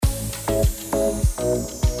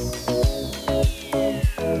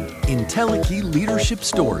Entelechy Leadership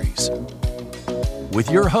Stories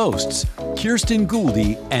with your hosts, Kirsten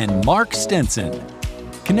Gouldy and Mark Stenson.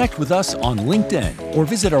 Connect with us on LinkedIn or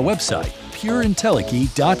visit our website,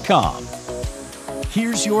 pureentelechy.com.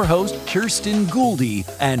 Here's your host, Kirsten Gouldy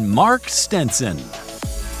and Mark Stenson.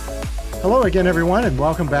 Hello again, everyone, and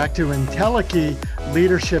welcome back to Entelechy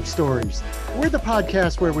Leadership Stories. We're the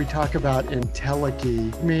podcast where we talk about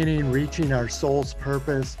entelechy, meaning reaching our soul's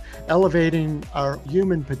purpose, elevating our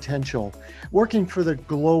human potential, working for the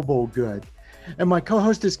global good. And my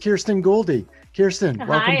co-host is Kirsten Gouldy. Kirsten,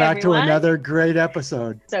 welcome back everyone. To another great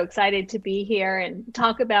episode. So excited to be here and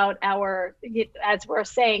talk about our, as we're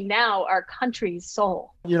saying now, our country's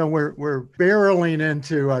soul. You know, we're barreling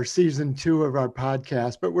into our season 2 of our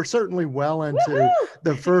podcast, but we're certainly well into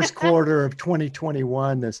the first quarter of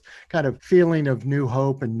 2021, this kind of feeling of new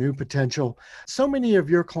hope and new potential. So many of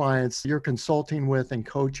your clients you're consulting with and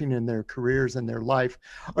coaching in their careers and their life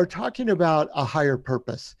are talking about a higher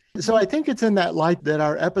purpose. So I think it's in that light that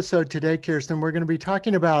our episode today, Kirsten, we're going to be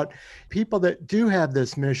talking about people that do have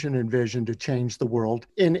this mission and vision to change the world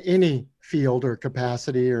in any field or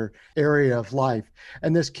capacity or area of life,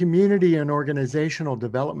 and this community and organizational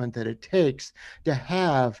development that it takes to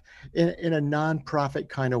have in a nonprofit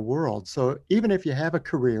kind of world. So even if you have a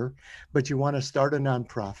career, but you want to start a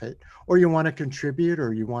nonprofit, or you want to contribute,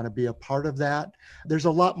 or you want to be a part of that, there's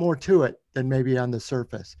a lot more to it than maybe on the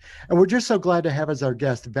surface. And we're just so glad to have as our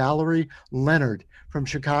guest Valerie Leonard from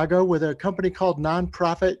Chicago with a company called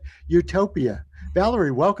Nonprofit Utopia.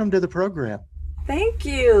 Valerie, welcome to the program. Thank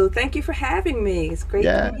you. Thank you for having me. It's great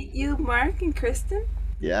to meet you, Mark and Kristen.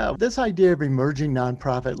 Yeah, this idea of emerging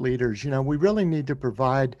nonprofit leaders, we really need to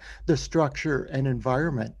provide the structure and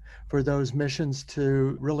environment for those missions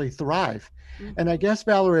to really thrive. Mm-hmm. And I guess,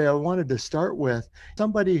 Valerie, I wanted to start with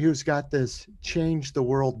somebody who's got this change the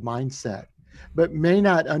world mindset, but may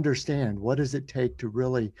not understand what does it take to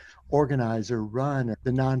really organize or run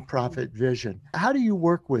the nonprofit vision. How do you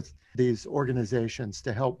work with these organizations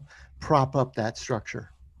to help prop up that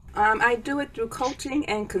structure? I do it through coaching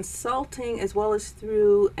and consulting, as well as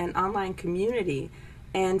through an online community.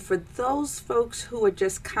 And for those folks who are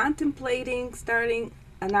just contemplating starting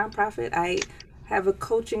a nonprofit, I have a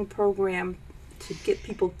coaching program to get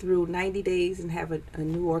people through 90 days and have a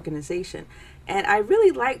new organization. And I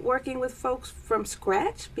really like working with folks from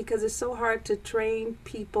scratch because it's so hard to train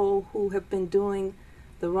people who have been doing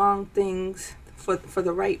the wrong things for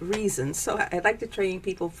the right reasons. So I like to train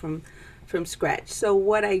people from scratch. So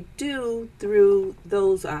what I do through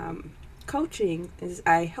those coaching is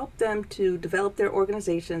I help them to develop their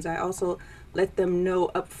organizations. I also let them know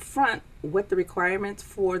up front what the requirements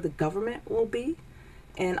for the government will be,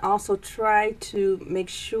 and also try to make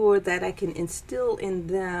sure that I can instill in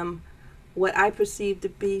them what I perceive to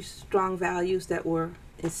be strong values that were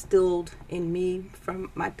instilled in me from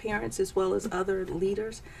my parents as well as other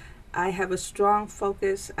leaders. I have a strong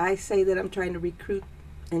focus. I say that I'm trying to recruit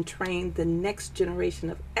and train the next generation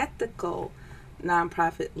of ethical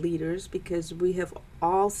nonprofit leaders, because we have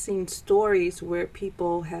all seen stories where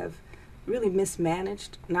people have really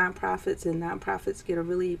mismanaged nonprofits, and nonprofits get a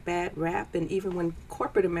really bad rap. And even when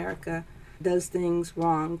corporate America does things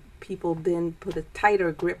wrong, people then put a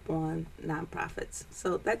tighter grip on nonprofits.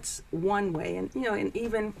 So that's one way. And and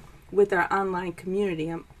even with our online community,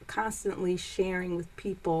 I'm constantly sharing with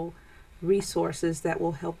people resources that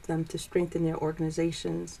will help them to strengthen their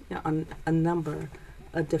organizations on a number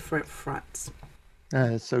of different fronts.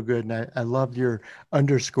 That's so good. And I love your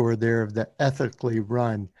underscore there of the ethically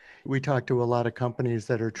run. We talk to a lot of companies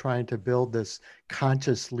that are trying to build this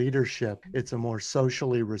conscious leadership. It's a more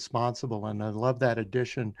socially responsible, and I love that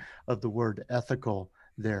addition of the word ethical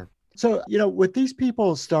there. So, with these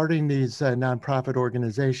people starting these nonprofit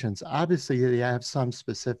organizations, obviously they have some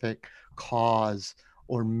specific cause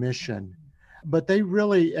or mission, but they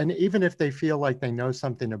really, and even if they feel like they know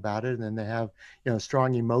something about it and they have,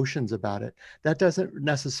 strong emotions about it, that doesn't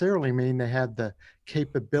necessarily mean they have the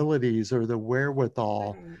capabilities or the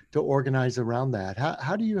wherewithal to organize around that.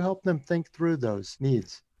 How do you help them think through those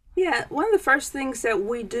needs? Yeah, one of the first things that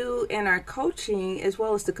we do in our coaching, as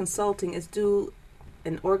well as the consulting, is do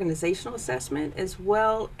an organizational assessment, as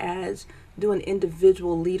well as do an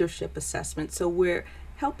individual leadership assessment. So we're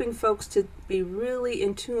helping folks to be really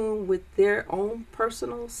in tune with their own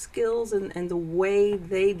personal skills and the way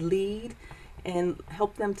they lead, and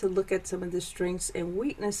help them to look at some of the strengths and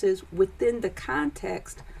weaknesses within the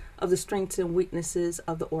context of the strengths and weaknesses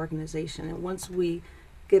of the organization. And once we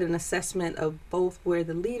get an assessment of both where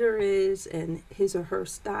the leader is and his or her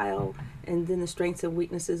style, and then the strengths and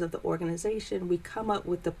weaknesses of the organization, we come up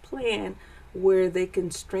with a plan where they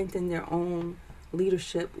can strengthen their own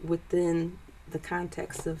leadership within the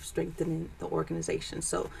context of strengthening the organization.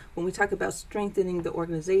 So when we talk about strengthening the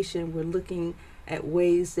organization, we're looking at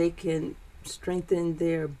ways they can strengthen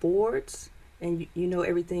their boards, and you know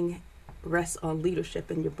everything rests on leadership,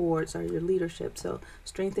 and your boards are your leadership. So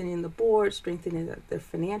strengthening the board, strengthening their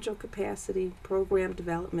financial capacity, program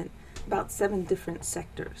development, about 7 different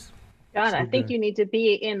sectors. God, So I think good. you need to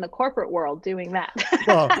be in the corporate world doing that.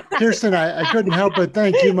 Well, Kirsten, I couldn't help but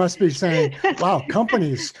think you must be saying, wow,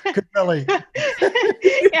 companies could really,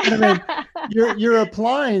 I mean, you're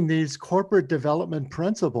applying these corporate development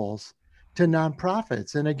principles to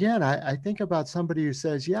nonprofits. And again, I think about somebody who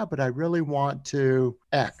says, yeah, but I really want to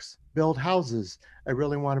X, build houses. I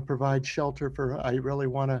really want to provide shelter I really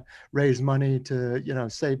want to raise money to,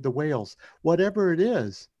 save the whales, whatever it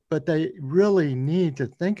is. But they really need to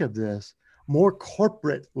think of this more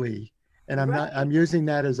corporately. And I'm using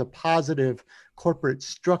that as a positive corporate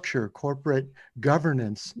structure, corporate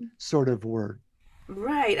governance sort of word.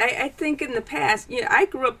 Right. I think in the past, I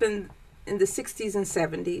grew up in the 60s and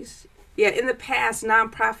 70s. Yeah, in the past,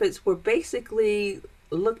 nonprofits were basically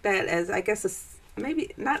looked at as, I guess,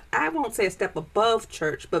 maybe not, I won't say a step above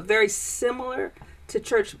church, but very similar to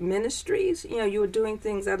church ministries. You were doing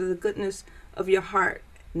things out of the goodness of your heart.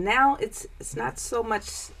 Now it's not so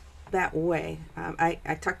much that way.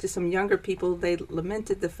 I talked to some younger people. They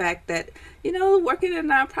lamented the fact that, working in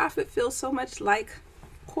a nonprofit feels so much like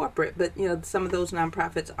corporate, but, some of those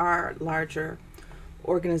nonprofits are larger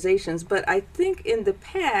organizations. But I think in the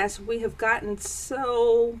past, we have gotten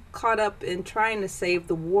so caught up in trying to save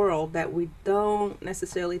the world that we don't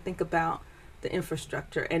necessarily think about the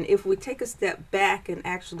infrastructure. And if we take a step back and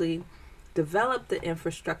actually develop the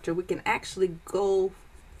infrastructure, we can actually go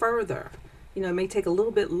further. It may take a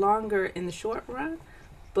little bit longer in the short run,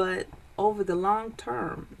 but over the long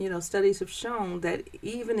term, studies have shown that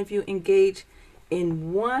even if you engage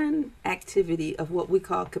in one activity of what we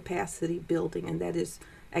call capacity building, and that is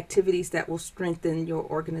activities that will strengthen your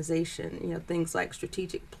organization, things like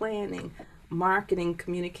strategic planning, marketing,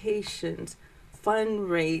 communications,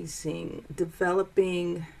 fundraising,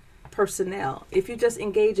 developing personnel. If you just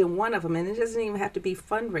engage in one of them, and it doesn't even have to be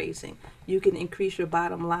fundraising, you can increase your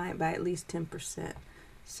bottom line by at least 10%.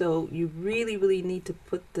 So you really, really need to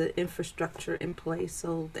put the infrastructure in place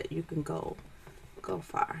so that you can go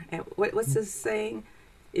far. And what's this saying?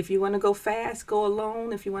 If you want to go fast, go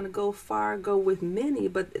alone. If you want to go far, go with many.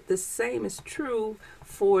 But the same is true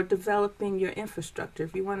for developing your infrastructure.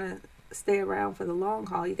 If you want to stay around for the long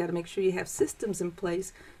haul, you got to make sure you have systems in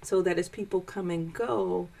place so that as people come and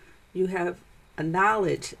go, you have a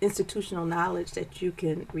institutional knowledge that you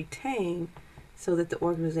can retain so that the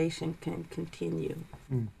organization can continue.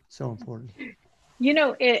 So important.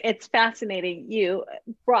 It's fascinating. You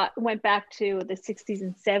went back to the 60s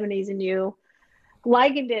and 70s, and you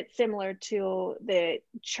likened it similar to the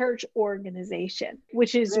church organization,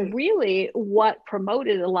 which is really what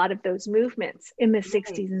promoted a lot of those movements in the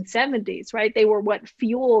 60s and 70s, right? They were what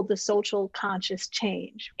fueled the social conscious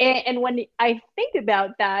change. And when I think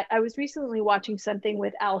about that, I was recently watching something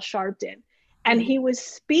with Al Sharpton, and he was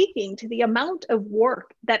speaking to the amount of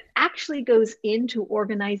work that actually goes into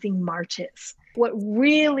organizing marches, what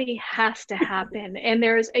really has to happen. And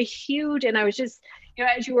there's a huge, and I was just,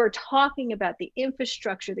 as you were talking about the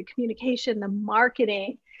infrastructure, the communication, the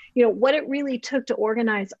marketing, what it really took to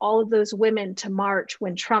organize all of those women to march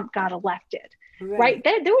when Trump got elected, right?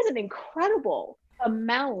 There was an incredible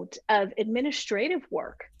amount of administrative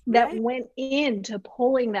work that went into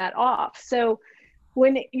pulling that off. So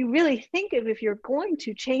when you really think of, if you're going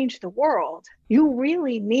to change the world, you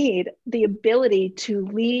really need the ability to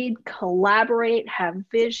lead, collaborate, have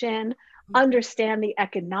vision, understand the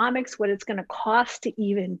economics, what it's going to cost to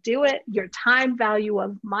even do it, your time value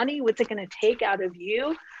of money, what's it going to take out of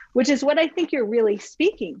you, which is what I think you're really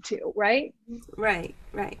speaking to, right? Right.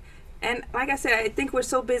 And like I said, I think we're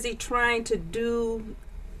so busy trying to do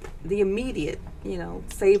the immediate,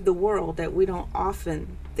 save the world, that we don't often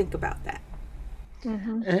think about that.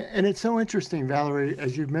 Mm-hmm. And it's so interesting, Valerie,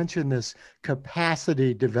 as you mentioned this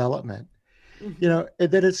capacity development,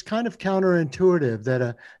 that it's kind of counterintuitive that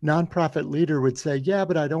a nonprofit leader would say, yeah,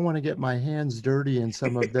 but I don't want to get my hands dirty in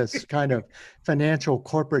some of this kind of financial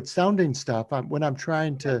corporate sounding stuff when I'm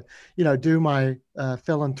trying to, do my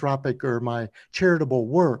philanthropic or my charitable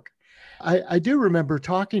work. I do remember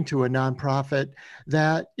talking to a nonprofit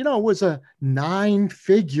that, was a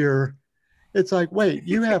 9-figure. It's like, wait,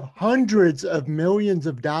 you have hundreds of millions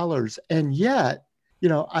of dollars, and yet,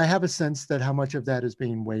 I have a sense that how much of that is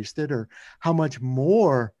being wasted, or how much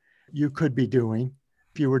more you could be doing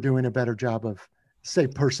if you were doing a better job of, say,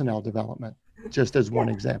 personnel development, just as one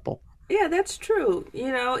example. Yeah, that's true.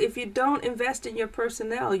 If you don't invest in your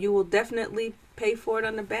personnel, you will definitely pay for it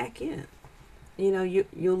on the back end.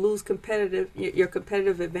 You'll lose your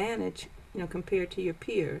competitive advantage, compared to your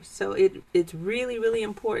peers. So it's really, really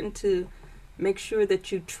important to make sure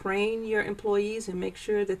that you train your employees and make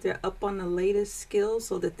sure that they're up on the latest skills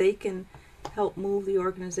so that they can help move the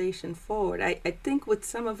organization forward. I think with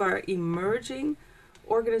some of our emerging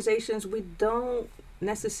organizations, we don't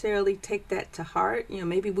necessarily take that to heart.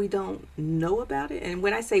 Maybe we don't know about it. And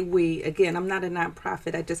when I say we, again, I'm not a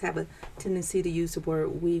nonprofit. I just have a tendency to use the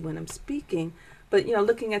word we when I'm speaking. But,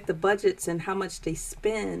 looking at the budgets and how much they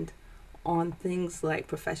spend on things like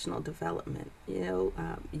professional development,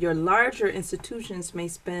 your larger institutions may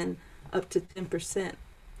spend up to 10%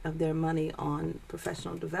 of their money on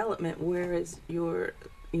professional development, whereas your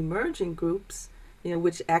emerging groups,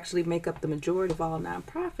 which actually make up the majority of all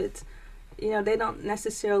nonprofits, they don't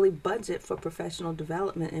necessarily budget for professional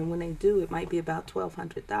development. And when they do, it might be about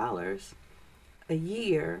 $1,200 a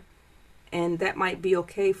year. And that might be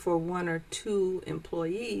okay for 1 or 2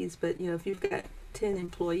 employees. But, if you've got 10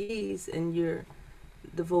 employees and you're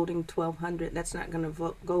devoting $1,200, that's not going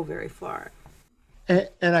to go very far.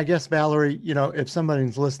 And I guess, Valerie, if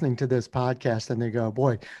somebody's listening to this podcast and they go,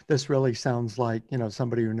 boy, this really sounds like,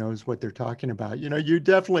 somebody who knows what they're talking about, you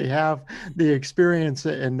definitely have the experience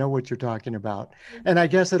and know what you're talking about. And I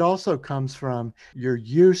guess it also comes from you're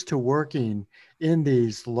used to working in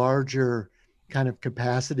these larger kind of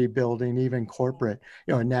capacity building, even corporate,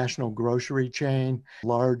 a national grocery chain,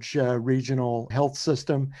 large regional health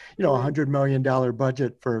system, $100 million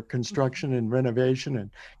budget for construction and renovation and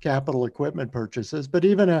capital equipment purchases, but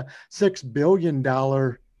even a $6 billion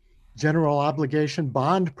general obligation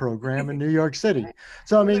bond program in New York City.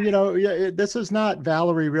 So, I mean, this is not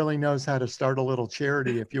Valerie really knows how to start a little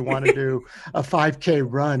charity if you want to do a 5K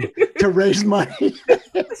run to raise money.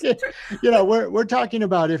 We're talking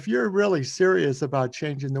about if you're really serious about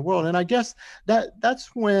changing the world. And I guess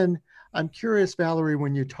that's when I'm curious, Valerie,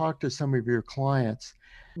 when you talk to some of your clients,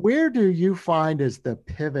 where do you find is the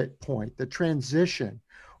pivot point, the transition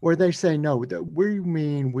where they say, no,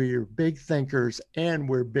 we're big thinkers and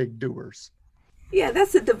we're big doers? Yeah,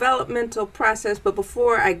 that's a developmental process. But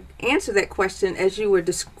before I answer that question, as you were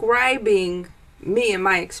describing me and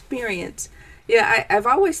my experience, I've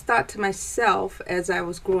always thought to myself as I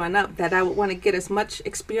was growing up that I would want to get as much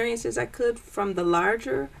experience as I could from the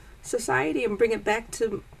larger society and bring it back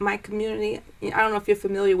to my community. I don't know if you're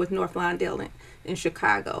familiar with North Lawndale in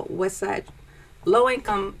Chicago, West Side,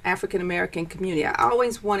 low-income African-American community. I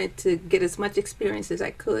always wanted to get as much experience as I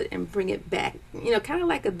could and bring it back, kind of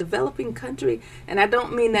like a developing country. And I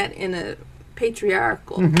don't mean that in a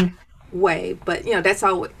patriarchal way, but,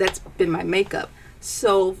 that's been my makeup.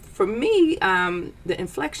 So for me, the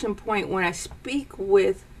inflection point when I speak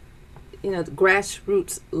with, the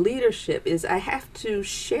grassroots leadership is I have to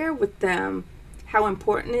share with them how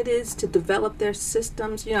important it is to develop their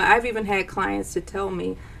systems. I've even had clients to tell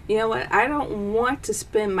me, I don't want to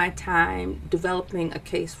spend my time developing a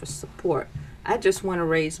case for support. I just want to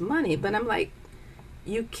raise money. But I'm like,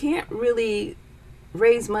 you can't really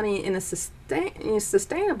raise money in a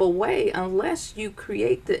sustainable way unless you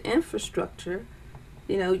create the infrastructure,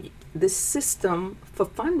 the system for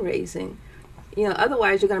fundraising.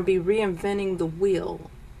 Otherwise you're going to be reinventing the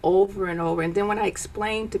wheel over and over. And then when I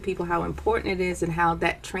explain to people how important it is and how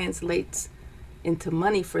that translates into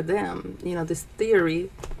money for them, this theory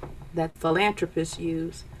that philanthropists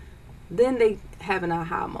use, then they have an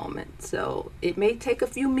aha moment. So it may take a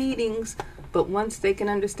few meetings, but once they can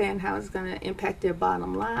understand how it's going to impact their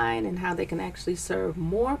bottom line and how they can actually serve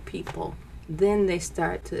more people, then they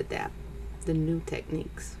start to adapt the new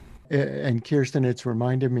techniques. And Kirsten, it's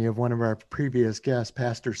reminded me of one of our previous guests,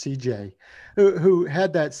 Pastor CJ, who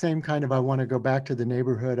had that same kind of, I want to go back to the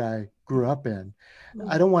neighborhood I grew up in.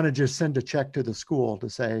 I don't want to just send a check to the school to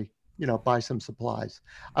say, buy some supplies.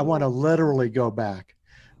 I want to literally go back,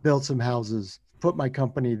 build some houses, put my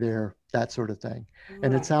company there, that sort of thing. Right.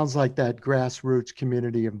 And it sounds like that grassroots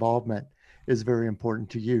community involvement is very important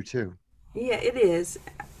to you too. Yeah, it is.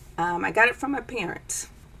 I got it from my parents.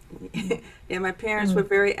 My parents were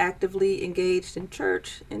very actively engaged in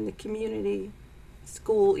church, in the community,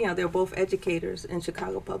 school. They're both educators in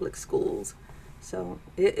Chicago public schools. So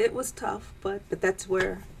it was tough, but that's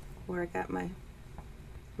where I got my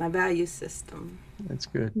value system. That's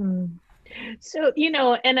good. So,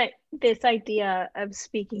 this idea of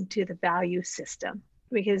speaking to the value system,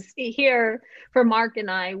 because here for Mark and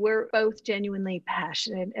I, we're both genuinely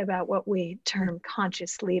passionate about what we term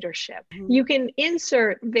conscious leadership. You can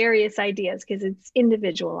insert various ideas because it's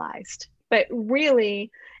individualized, but really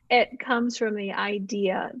it comes from the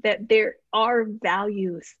idea that there are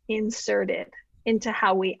values inserted into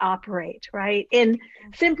how we operate, right? In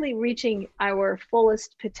simply reaching our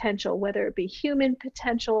fullest potential, whether it be human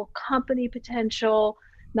potential, company potential,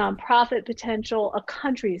 nonprofit potential, a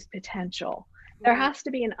country's potential. There has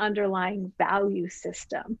to be an underlying value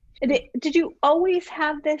system. Did you always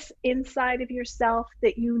have this inside of yourself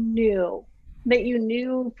that you knew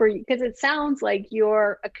for you? Because it sounds like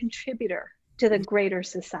you're a contributor to the greater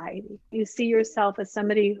society. You see yourself as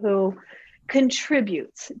somebody who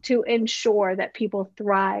contributes to ensure that people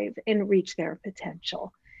thrive and reach their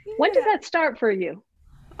potential. Yeah. When did that start for you?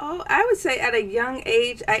 Oh, I would say at a young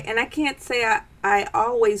age, and I can't say I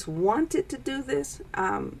always wanted to do this.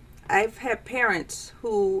 I've had parents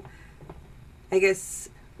who, I guess,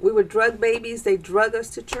 we were drug babies. They drug us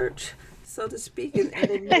to church, so to speak. And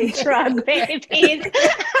drug babies.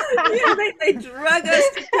 Yeah, they drug us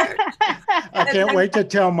to church. I can't wait to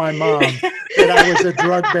tell my mom that I was a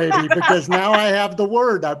drug baby, because now I have the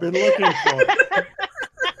word I've been looking for.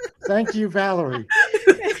 Thank you, Valerie.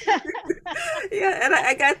 Yeah, and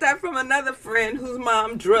I got that from another friend whose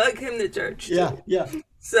mom drug him to church too. Yeah.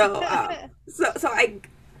 So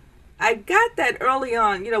I got that early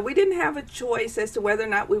on. You know, we didn't have a choice as to whether or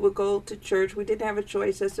not we would go to church. We didn't have a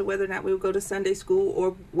choice as to whether or not we would go to Sunday school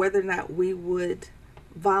or whether or not we would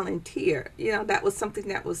volunteer. You know, that was something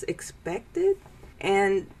that was expected.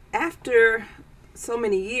 And after so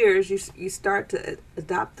many years, you start to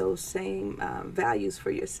adopt those same values for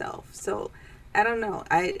yourself. So I don't know.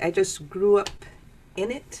 I just grew up in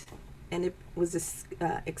it, and it was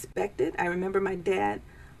expected. I remember my dad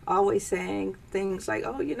always saying things like,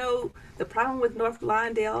 oh, you know, the problem with North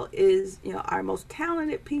Lawndale is, you know, our most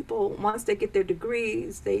talented people, once they get their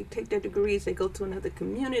degrees, they take their degrees, they go to another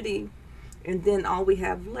community, and then all we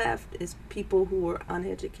have left is people who are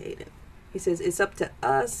uneducated. He says it's up to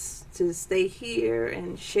us to stay here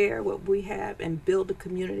and share what we have and build a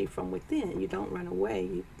community from within. You don't run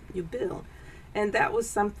away, you build. And that was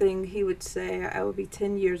something he would say. I would be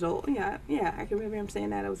 10 years old. Yeah, I can remember him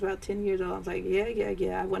saying that. I was about 10 years old. I was like,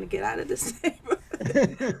 yeah, I want to get out of this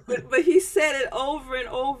neighborhood. but he said it over and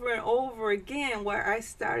over and over again, where I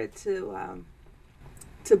started to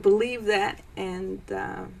believe that and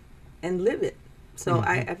live it. So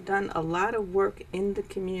I've done a lot of work in the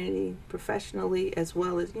community professionally, as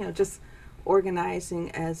well as, you know, just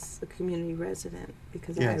organizing as a community resident,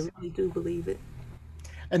 because I really do believe it.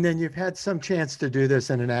 And then you've had some chance to do this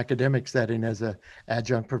in an academic setting as an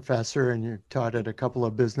adjunct professor, and you've taught at a couple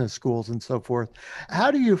of business schools and so forth.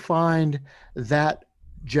 How do you find that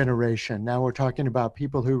generation? Now we're talking about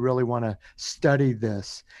people who really want to study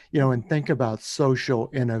this, you know, and think about social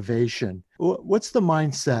innovation. What's the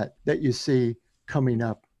mindset that you see coming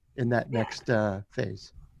up in that next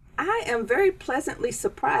phase? I am very pleasantly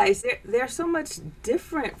surprised. They're so much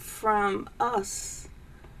different from us.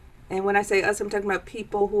 And when I say us, I'm talking about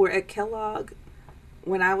people who were at Kellogg.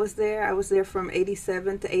 When I was there from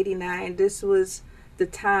 87 to 89. This was the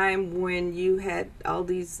time when you had all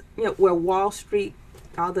these, you know, where Wall Street,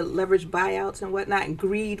 all the leveraged buyouts and whatnot, and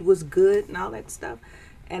greed was good and all that stuff.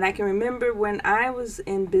 And I can remember when I was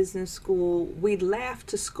in business school, we laughed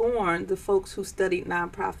to scorn the folks who studied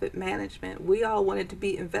nonprofit management. We all wanted to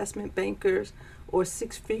be investment bankers or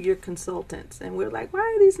six-figure consultants. And we're like, why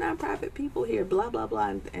are these nonprofit people here? Blah, blah,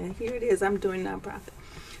 blah. And here it is, I'm doing nonprofit.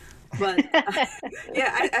 But I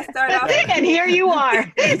started off. And here you are.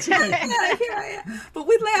 Here I am. But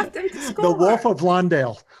we laughed them to scorn. The Wolf of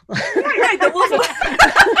Lawndale. Right, the Wolf of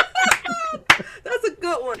That's a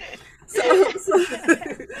good one.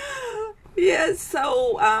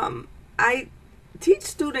 So I teach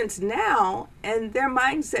students now, and their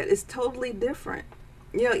mindset is totally different.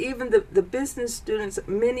 You know, even the business students,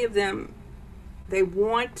 many of them, they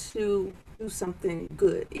want to do something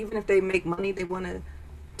good. Even if they make money, they want to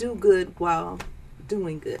do good while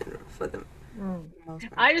doing good for them.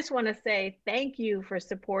 I just want to say thank you for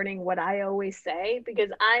supporting what I always say, because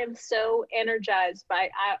I am so energized by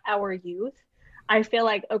our youth. I feel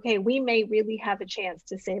like, okay, we may really have a chance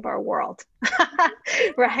to save our world,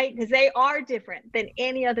 right? Because they are different than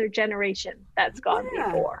any other generation that's gone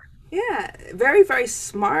before. Yeah, very, very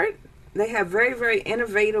smart. They have very, very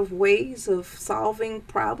innovative ways of solving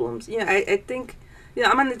problems. You know, I think, you know,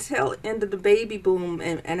 I'm on the tail end of the baby boom,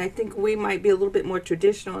 and I think we might be a little bit more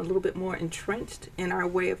traditional, a little bit more entrenched in our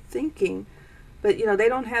way of thinking. But, you know, they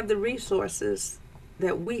don't have the resources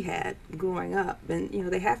that we had growing up. And, you know,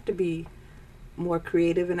 they have to be more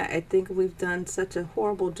creative. And I think we've done such a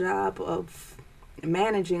horrible job of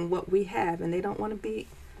managing what we have, and they don't want to be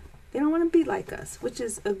like us, which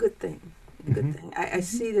is a good thing. I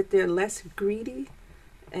see that they're less greedy,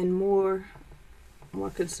 and more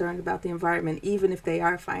concerned about the environment, even if they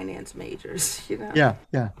are finance majors, Yeah,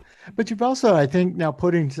 yeah. But you've also, I think, now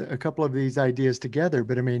putting a couple of these ideas together,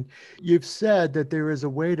 but I mean, you've said that there is a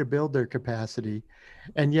way to build their capacity.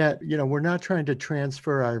 And yet, we're not trying to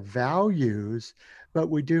transfer our values, but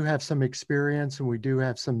we do have some experience and we do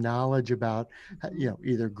have some knowledge about,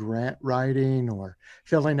 either grant writing or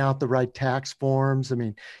filling out the right tax forms. I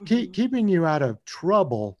mean, keeping you out of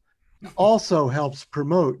trouble also helps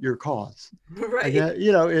promote your cause. Right. And,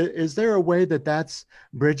 is there a way that that's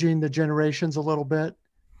bridging the generations a little bit?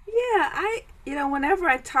 Yeah, whenever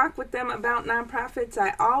I talk with them about nonprofits,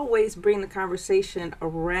 I always bring the conversation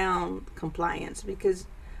around compliance, because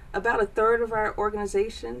about a third of our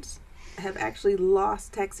organizations have actually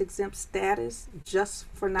lost tax exempt status just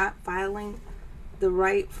for not filing the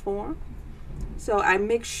right form. So I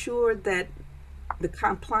make sure that the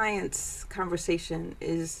compliance conversation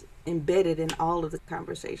is embedded in all of the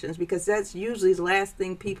conversations, because that's usually the last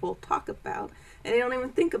thing people talk about, and they don't even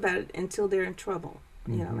think about it until they're in trouble.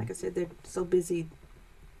 Like I said, they're so busy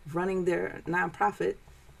running their nonprofit,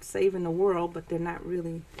 saving the world, but they're not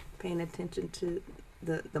really paying attention to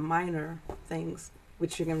the minor things,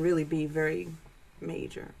 which can really be very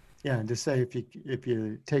major. Yeah, and to say if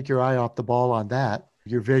you take your eye off the ball on that,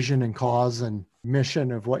 your vision and cause and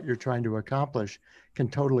mission of what you're trying to accomplish can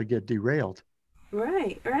totally get derailed.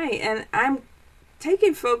 Right. And I'm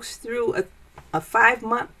taking folks through a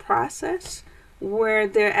 5-month process where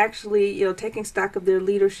they're actually, taking stock of their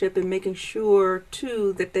leadership and making sure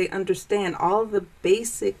too that they understand all the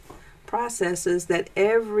basic processes that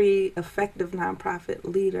every effective nonprofit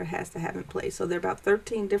leader has to have in place. So there are about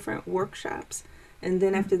 13 different workshops, and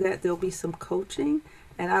then after that there'll be some coaching,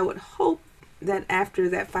 and I would hope that after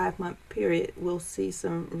that 5-month period we'll see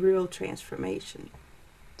some real transformation.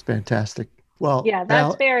 It's fantastic. Well, yeah,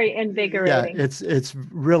 that's very invigorating. Yeah, it's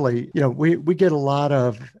really, we get a lot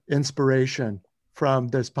of inspiration from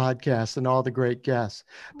this podcast and all the great guests,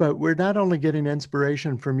 but we're not only getting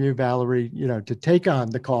inspiration from you, Valerie, to take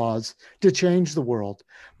on the cause, to change the world,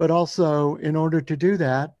 but also in order to do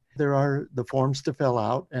that, there are the forms to fill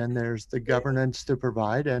out and there's the governance to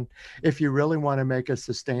provide. And if you really want to make a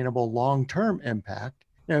sustainable long-term impact,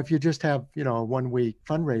 if you just have, a 1-week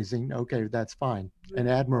fundraising, okay, that's fine and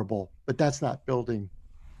admirable, but that's not building,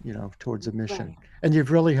 towards a mission. Right. And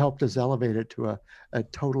you've really helped us elevate it to a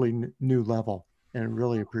totally new level, and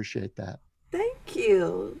really appreciate that. Thank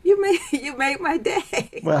you. You made my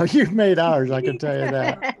day. Well, you've made ours, I can tell you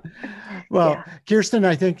that. Well, yeah. Kirsten,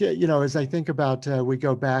 I think, as I think about, we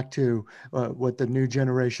go back to what the new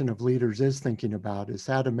generation of leaders is thinking about is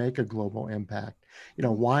how to make a global impact.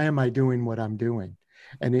 Why am I doing what I'm doing?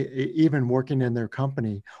 And even working in their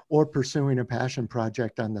company or pursuing a passion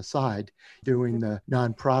project on the side, doing the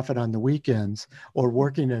nonprofit on the weekends or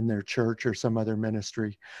working in their church or some other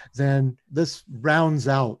ministry, then this rounds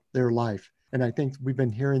out their life. And I think we've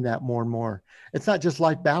been hearing that more and more. It's not just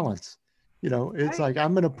life balance. It's like,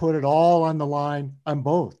 I'm going to put it all on the line. I'm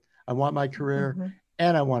both. I want my career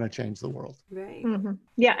and I want to change the world. Right.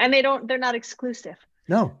 Yeah. And they're not exclusive.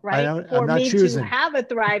 No, right. For me to have a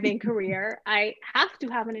thriving career, I have to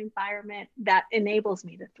have an environment that enables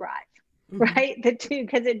me to thrive, right? The two,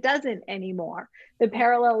 because it doesn't anymore. The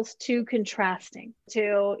parallels too contrasting.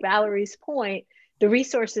 To Valerie's point, the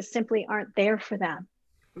resources simply aren't there for them.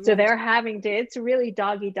 So they're having to, it's really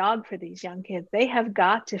dog for these young kids. They have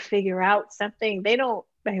got to figure out something. They don't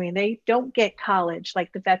get college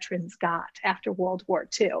like the veterans got after World War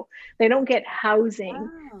II. They don't get housing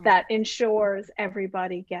that ensures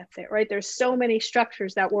everybody gets it, right? There's so many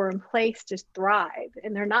structures that were in place to thrive,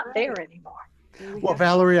 and they're not there anymore. Well,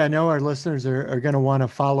 Valerie, I know our listeners are going to want to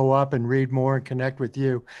follow up and read more and connect with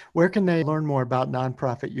you. Where can they learn more about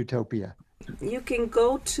Nonprofit Utopia? You can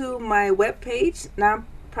go to my webpage,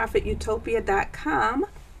 nonprofitutopia.com,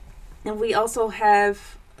 and we also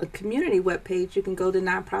have a community webpage. You can go to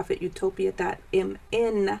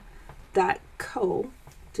nonprofitutopia.mn.co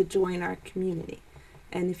to join our community.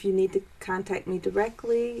 And if you need to contact me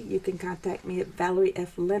directly, you can contact me at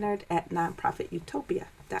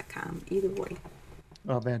ValerieFLeonard@nonprofitutopia.com. Either way.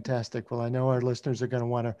 Oh, fantastic. Well, I know our listeners are going to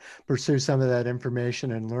want to pursue some of that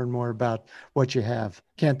information and learn more about what you have.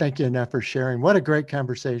 Can't thank you enough for sharing. What a great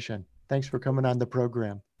conversation. Thanks for coming on the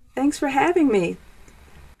program. Thanks for having me.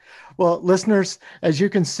 Well, listeners, as you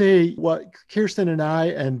can see, what Kirsten and I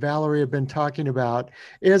and Valerie have been talking about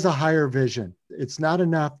is a higher vision. It's not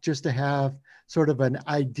enough just to have sort of an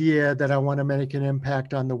idea that I want to make an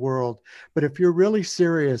impact on the world. But if you're really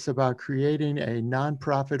serious about creating a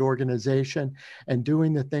nonprofit organization and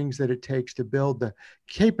doing the things that it takes to build the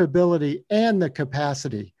capability and the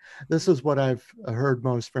capacity this is what I've heard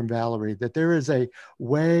most from Valerie, that there is a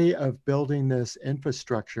way of building this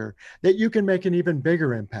infrastructure that you can make an even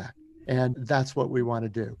bigger impact. And that's what we want to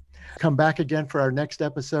do. Come back again for our next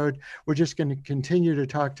episode. We're just going to continue to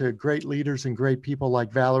talk to great leaders and great people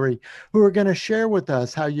like Valerie, who are going to share with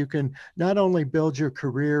us how you can not only build your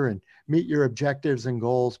career and meet your objectives and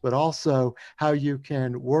goals, but also how you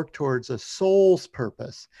can work towards a soul's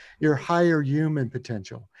purpose, your higher human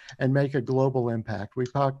potential, and make a global impact. We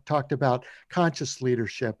talked about conscious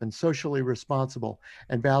leadership and socially responsible,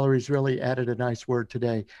 and Valerie's really added a nice word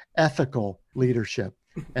today, ethical leadership.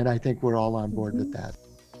 And I think we're all on board with that.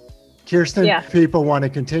 Kirsten, people want to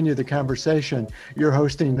continue the conversation. You're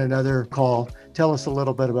hosting another call. Tell us a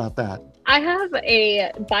little bit about that. I have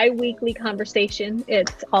a bi-weekly conversation.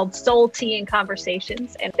 It's called Soul Tea and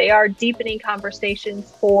Conversations, and they are deepening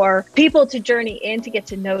conversations for people to journey in to get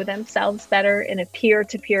to know themselves better in a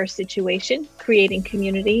peer-to-peer situation, creating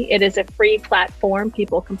community. It is a free platform.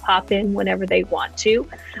 People can pop in whenever they want to.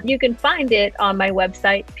 You can find it on my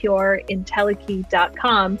website,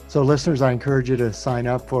 pureintelliky.com. So listeners, I encourage you to sign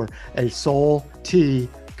up for a Soul Tea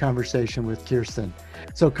conversation with Kirsten.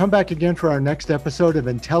 So come back again for our next episode of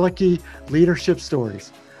Entelechy Leadership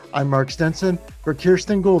Stories. I'm Mark Stinson for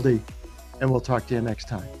Kirsten Gouldy, and we'll talk to you next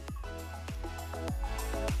time.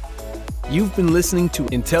 You've been listening to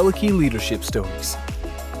Entelechy Leadership Stories.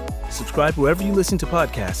 Subscribe wherever you listen to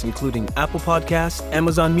podcasts, including Apple Podcasts,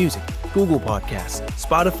 Amazon Music, Google Podcasts,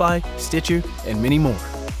 Spotify, Stitcher, and many more.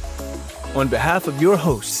 On behalf of your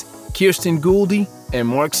hosts, Kirsten Gouldy and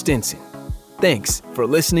Mark Stinson, thanks for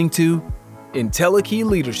listening to Entelechy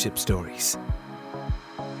Leadership Stories.